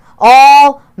said,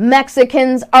 all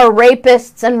Mexicans are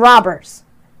rapists and robbers.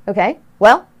 Okay,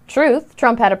 well, truth,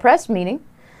 Trump had a press meeting.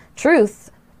 Truth,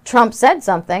 Trump said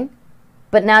something,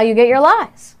 but now you get your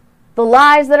lies. The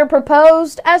lies that are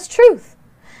proposed as truth.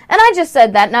 And I just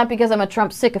said that not because I'm a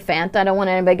Trump sycophant. I don't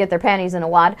want anybody to get their panties in a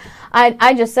wad.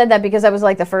 I just said that because that was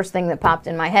like the first thing that popped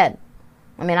in my head.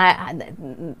 I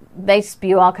mean, they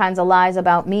spew all kinds of lies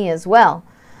about me as well.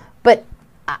 But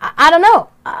I don't know.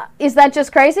 Is that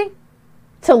just crazy?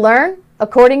 To learn,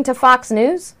 according to Fox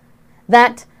News,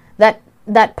 that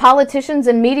politicians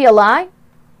and media lie,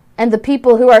 and the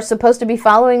people who are supposed to be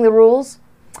following the rules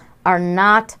are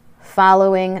not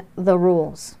following the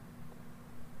rules.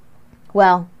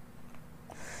 Well,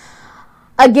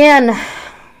 again,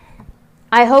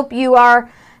 I hope you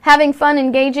are having fun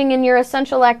engaging in your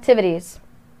essential activities.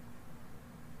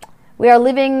 We are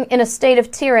living in a state of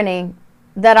tyranny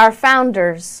that our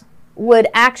founders would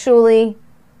actually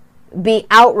be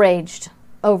outraged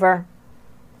over.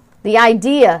 The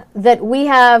idea that we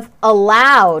have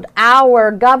allowed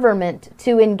our government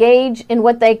to engage in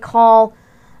what they call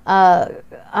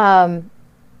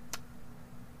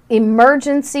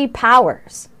emergency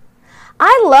powers.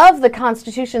 I love the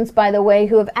constitutions, by the way,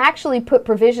 who have actually put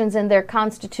provisions in their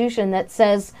constitution that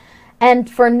says, and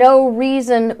for no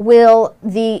reason will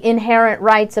the inherent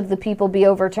rights of the people be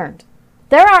overturned.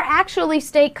 There are actually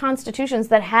state constitutions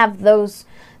that have those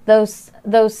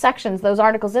sections, those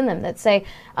articles in them that say,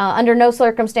 under no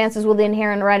circumstances will the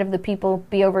inherent right of the people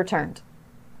be overturned.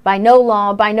 By no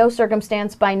law, by no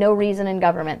circumstance, by no reason in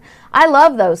government. I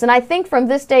love those. And I think from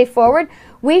this day forward,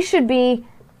 we should be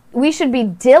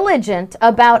diligent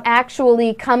about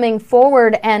actually coming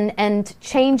forward and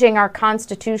changing our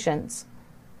constitutions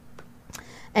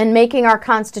and making our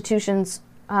constitutions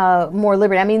more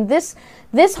liberty. I mean, this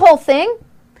whole thing,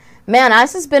 man,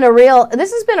 this has been a real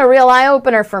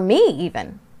eye-opener for me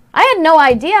even. I had no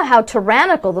idea how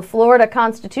tyrannical the Florida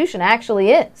Constitution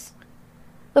actually is.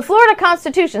 The Florida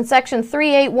Constitution, section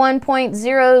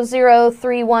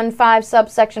 381.00315,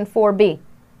 subsection 4B.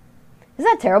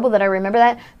 Isn't that terrible that I remember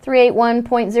that?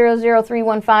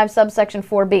 381.00315, subsection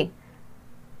 4B.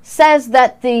 Says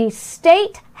that the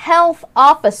state health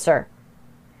officer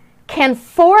can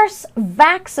force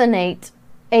vaccinate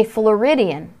a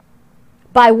Floridian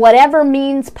by whatever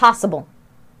means possible.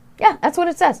 Yeah, that's what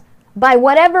it says. By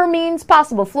whatever means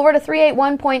possible. Florida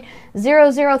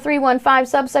 381.00315,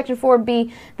 subsection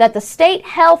 4B, that the state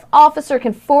health officer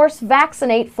can force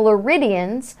vaccinate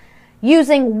Floridians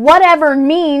using whatever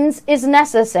means is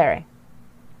necessary.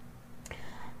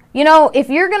 You know, if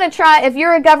you're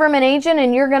a government agent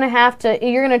and you're going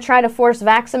to try to force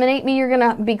vaccinate me, you're going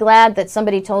to be glad that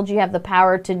somebody told you have the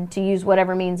power to use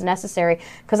whatever means necessary.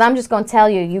 Because I'm just going to tell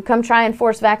you, you come try and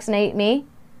force vaccinate me,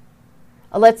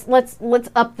 let's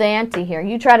up the ante here.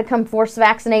 You try to come force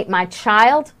vaccinate my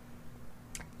child,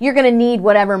 you're going to need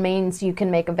whatever means you can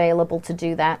make available to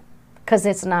do that. Because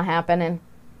it's not happening.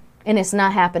 And it's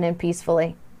not happening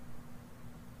peacefully.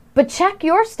 But check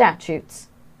your statutes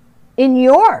in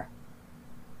your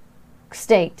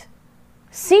state.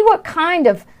 See what kind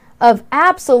of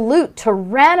absolute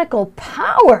tyrannical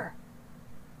power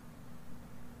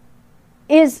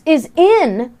is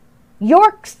in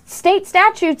your state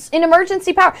statutes in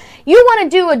emergency power. You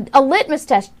want to do a litmus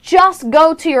test, just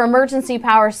go to your emergency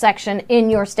power section in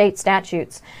your state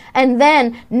statutes. And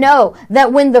then know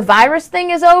that when the virus thing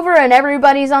is over and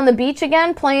everybody's on the beach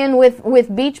again playing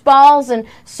with beach balls and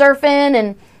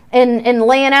surfing and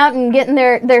laying out and getting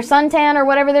their suntan or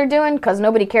whatever they're doing, because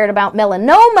nobody cared about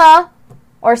melanoma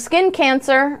or skin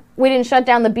cancer. We didn't shut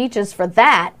down the beaches for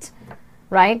that,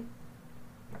 right?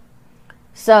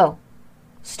 So,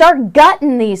 start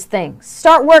gutting these things.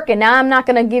 Start working. Now, I'm not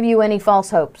going to give you any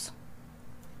false hopes.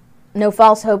 No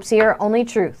false hopes here, only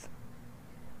truth.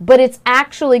 But it's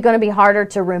actually going to be harder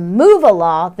to remove a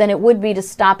law than it would be to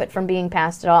stop it from being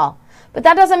passed at all. But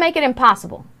that doesn't make it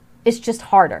impossible. It's just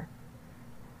harder.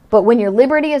 But when your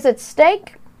liberty is at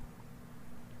stake,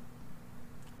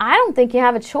 I don't think you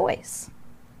have a choice.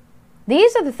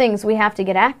 These are the things we have to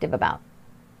get active about.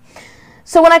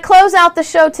 So when I close out the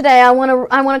show today, I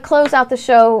want to close out the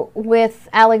show with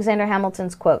Alexander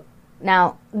Hamilton's quote.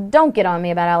 Now, don't get on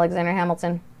me about Alexander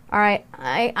Hamilton. All right,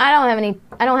 I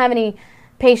don't have any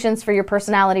patience for your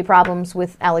personality problems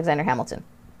with Alexander Hamilton.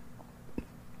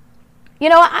 You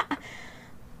know,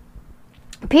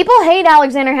 people hate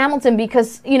Alexander Hamilton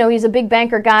because, you know, he's a big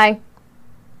banker guy,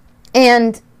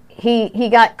 and he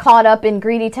got caught up in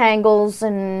greedy tangles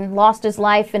and lost his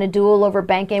life in a duel over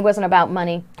banking. It wasn't about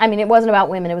money. I mean, it wasn't about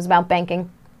women. It was about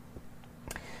banking.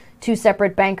 Two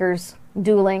separate bankers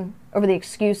dueling over the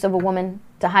excuse of a woman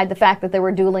to hide the fact that they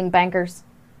were dueling bankers.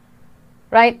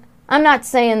 Right? I'm not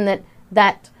saying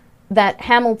that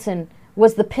Hamilton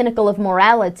was the pinnacle of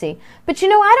morality. But, you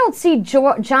know, I don't see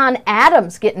John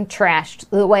Adams getting trashed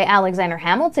the way Alexander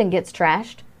Hamilton gets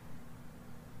trashed.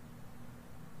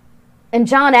 And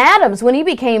John Adams, when he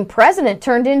became president,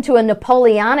 turned into a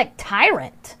Napoleonic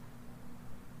tyrant.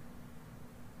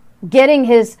 Getting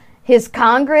his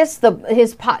Congress,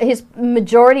 his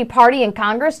majority party in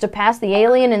Congress to pass the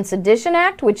Alien and Sedition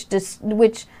Act, which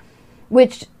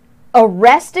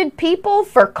arrested people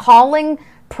for calling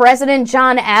President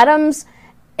John Adams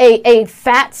a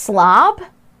fat slob.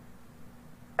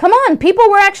 Come on, people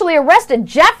were actually arrested.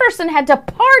 Jefferson had to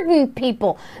pardon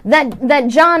people that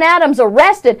John Adams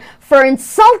arrested for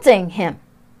insulting him.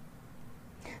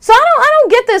 So I don't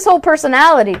get this whole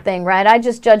personality thing, right? I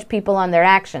just judge people on their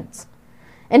actions.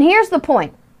 And here's the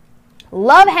point.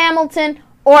 Love Hamilton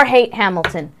or hate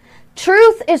Hamilton.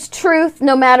 Truth is truth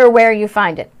no matter where you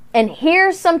find it. And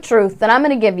here's some truth that I'm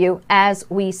going to give you as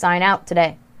we sign out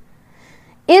today.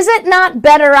 Is it not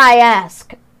better, I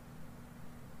ask?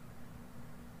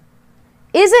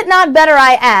 Is it not better,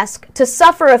 I ask, to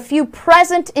suffer a few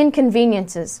present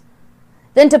inconveniences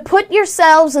than to put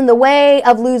yourselves in the way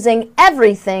of losing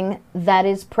everything that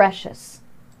is precious?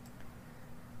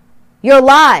 Your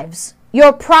lives,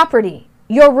 your property,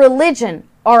 your religion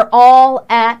are all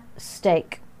at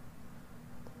stake.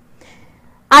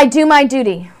 I do my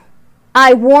duty.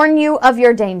 I warn you of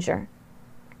your danger.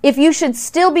 If you should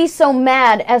still be so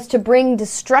mad as to bring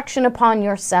destruction upon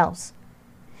yourselves,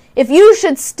 if you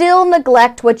should still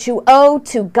neglect what you owe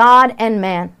to God and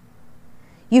man,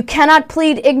 you cannot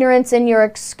plead ignorance in your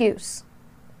excuse.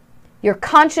 Your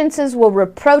consciences will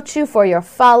reproach you for your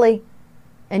folly,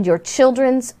 and your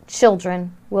children's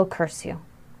children will curse you.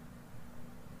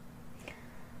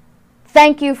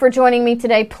 Thank you for joining me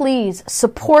today. Please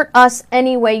support us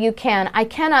any way you can. I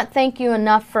cannot thank you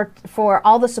enough for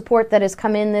all the support that has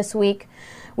come in this week.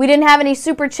 We didn't have any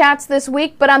super chats this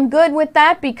week, but I'm good with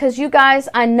that because you guys,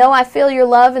 I know I feel your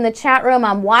love in the chat room.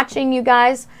 I'm watching you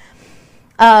guys.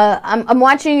 I'm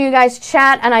watching you guys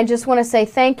chat, and I just want to say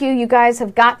thank you. You guys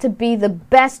have got to be the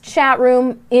best chat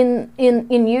room in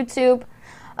YouTube.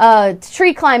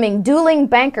 Tree climbing, dueling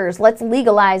bankers. Let's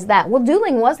legalize that. Well,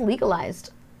 dueling was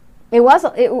legalized. It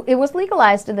was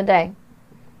legalized in the day.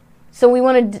 So we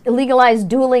want to legalize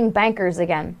dueling bankers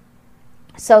again.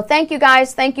 So thank you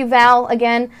guys. Thank you, Val,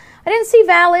 again. I didn't see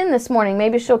Val in this morning.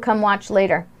 Maybe she'll come watch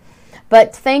later.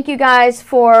 But thank you guys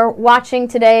for watching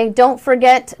today. Don't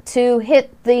forget to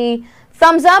hit the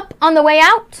thumbs up on the way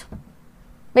out.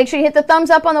 Make sure you hit the thumbs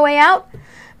up on the way out.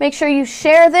 Make sure you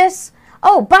share this.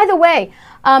 Oh, by the way,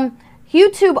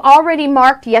 YouTube already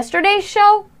marked yesterday's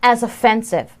show as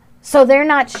offensive. So they're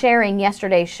not sharing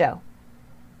yesterday's show.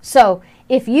 So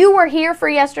if you were here for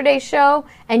yesterday's show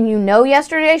and you know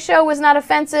yesterday's show was not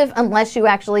offensive, unless you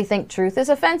actually think truth is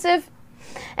offensive,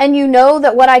 and you know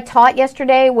that what I taught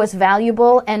yesterday was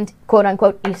valuable and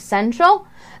quote-unquote essential,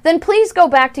 then please go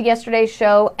back to yesterday's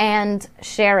show and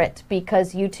share it,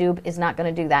 because YouTube is not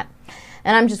going to do that.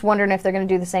 And I'm just wondering if they're going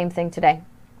to do the same thing today.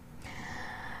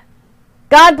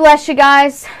 God bless you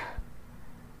guys.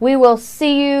 We will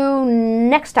see you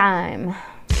next time.